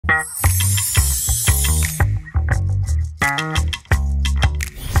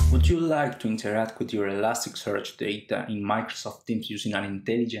Would you like to interact with your Elasticsearch data in Microsoft Teams using an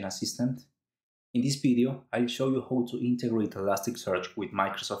intelligent assistant? In this video, I'll show you how to integrate Elasticsearch with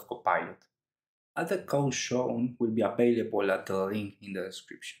Microsoft Copilot. All the code shown will be available at the link in the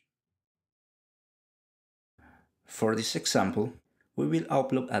description. For this example, we will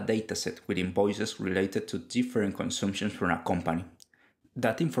upload a dataset with invoices related to different consumptions from a company.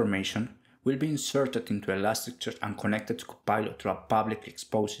 That information will be inserted into Elasticsearch and connected to Copilot through a publicly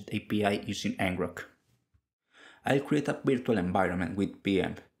exposed API using ngrok. I'll create a virtual environment with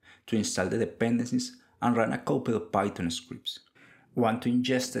VM to install the dependencies and run a couple of Python scripts. One to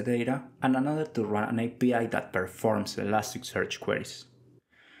ingest the data and another to run an API that performs Elasticsearch queries.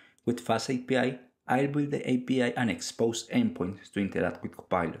 With FastAPI, I'll build the API and expose endpoints to interact with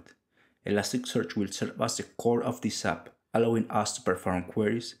Copilot. Elasticsearch will serve as the core of this app, allowing us to perform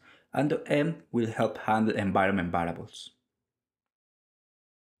queries, and the M will help handle environment variables.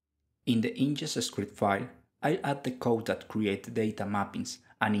 In the ingest script file, I'll add the code that creates data mappings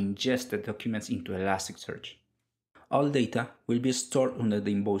and ingest the documents into Elasticsearch. All data will be stored under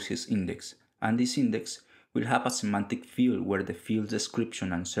the invoices index, and this index will have a semantic field where the field's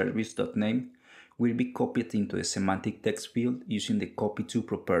description and service.name will be copied into the semantic text field using the copy-to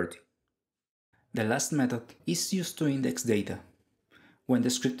property. The last method is used to index data. When the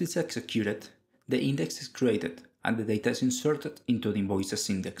script is executed, the index is created and the data is inserted into the invoices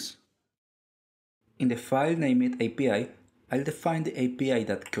index. In the file named API, I'll define the API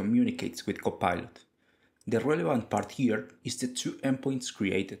that communicates with Copilot. The relevant part here is the two endpoints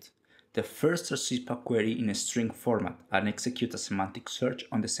created. The first receives a query in a string format and executes a semantic search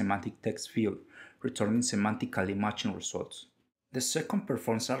on the semantic text field, returning semantically matching results. The second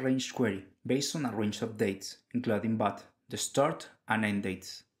performs a range query based on a range of dates, including both the start and end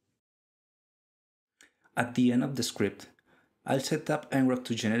dates. At the end of the script, I'll set up ngrok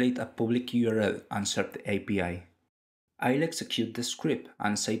to generate a public URL and serve the API. I'll execute the script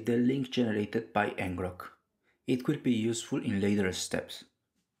and save the link generated by ngrok. It will be useful in later steps.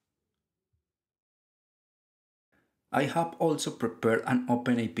 I have also prepared an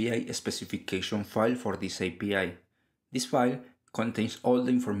OpenAPI specification file for this API. This file contains all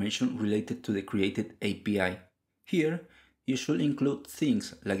the information related to the created API. Here, you should include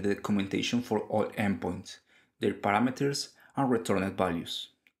things like the documentation for all endpoints, their parameters, and returned values.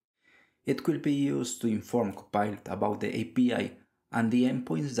 It will be used to inform Copilot about the API and the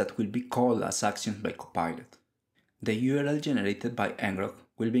endpoints that will be called as actions by Copilot. The URL generated by ngrok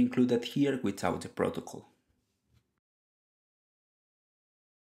will be included here without the protocol.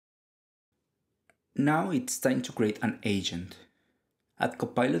 Now it's time to create an agent. At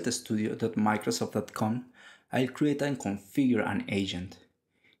copilotstudio.microsoft.com, I'll create and configure an agent.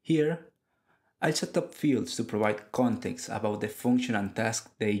 Here, I'll set up fields to provide context about the function and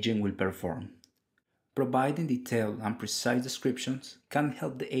task the agent will perform. Providing detailed and precise descriptions can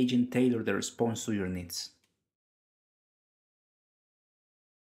help the agent tailor the response to your needs.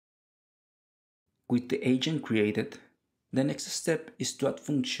 With the agent created, the next step is to add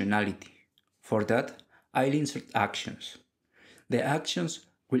functionality. For that, I'll insert actions. The actions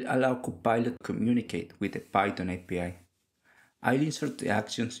will allow Copilot to communicate with the Python API. I'll insert the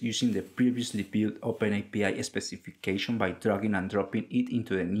actions using the previously built OpenAPI specification by dragging and dropping it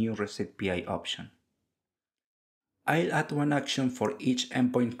into the new REST-API option. I'll add one action for each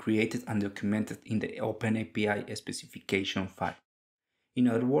endpoint created and documented in the OpenAPI specification file. In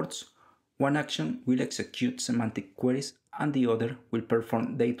other words, one action will execute semantic queries and the other will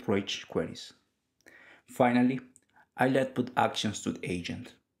perform date range queries. Finally, I'll output actions to the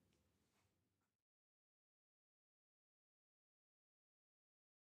agent.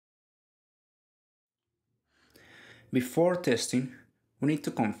 Before testing, we need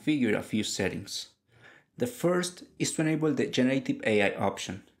to configure a few settings. The first is to enable the generative AI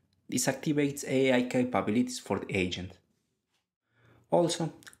option. This activates AI capabilities for the agent.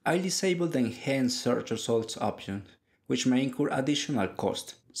 Also, I'll disable the enhanced search results option, which may incur additional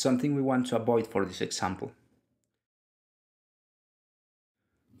cost, something we want to avoid for this example.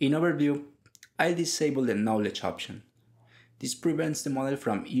 In overview, I'll disable the knowledge option. This prevents the model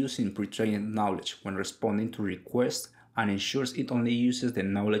from using pre-trained knowledge when responding to requests and ensures it only uses the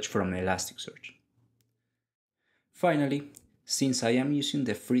knowledge from Elasticsearch. Finally, since I am using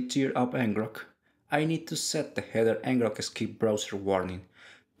the free tier of ngrok, I need to set the header ngrok skip browser warning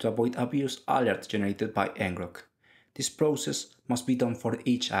to avoid abuse alerts generated by ngrok. This process must be done for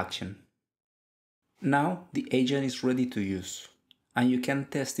each action. Now the agent is ready to use, and you can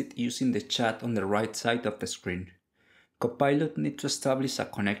test it using the chat on the right side of the screen. Copilot needs to establish a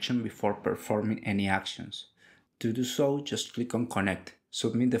connection before performing any actions. To do so, just click on Connect,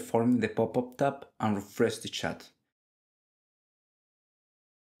 submit the form in the pop-up tab, and refresh the chat.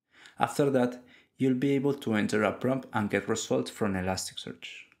 After that, you'll be able to enter a prompt and get results from Elasticsearch.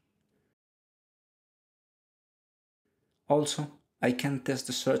 Also, I can test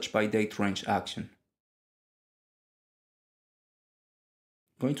the search by date range action.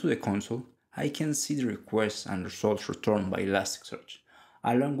 Going to the console, I can see the requests and results returned by Elasticsearch,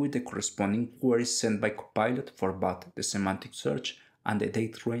 along with the corresponding queries sent by Copilot for both the semantic search and the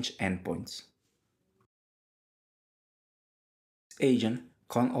date range endpoints. This agent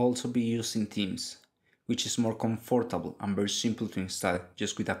can also be used in Teams, which is more comfortable and very simple to install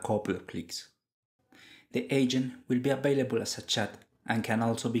just with a couple of clicks. The agent will be available as a chat and can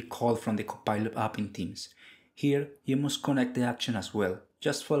also be called from the Copilot app in Teams. Here, you must connect the action as well,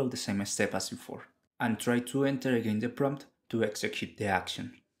 just follow the same step as before, and try to enter again the prompt to execute the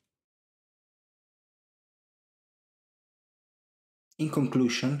action. In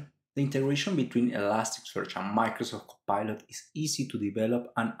conclusion, the integration between Elasticsearch and Microsoft Copilot is easy to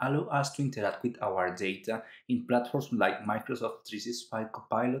develop and allow us to interact with our data in platforms like Microsoft 365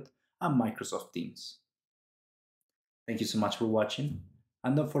 Copilot and Microsoft Teams. Thank you so much for watching,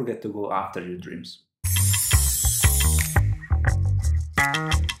 and don't forget to go after your dreams.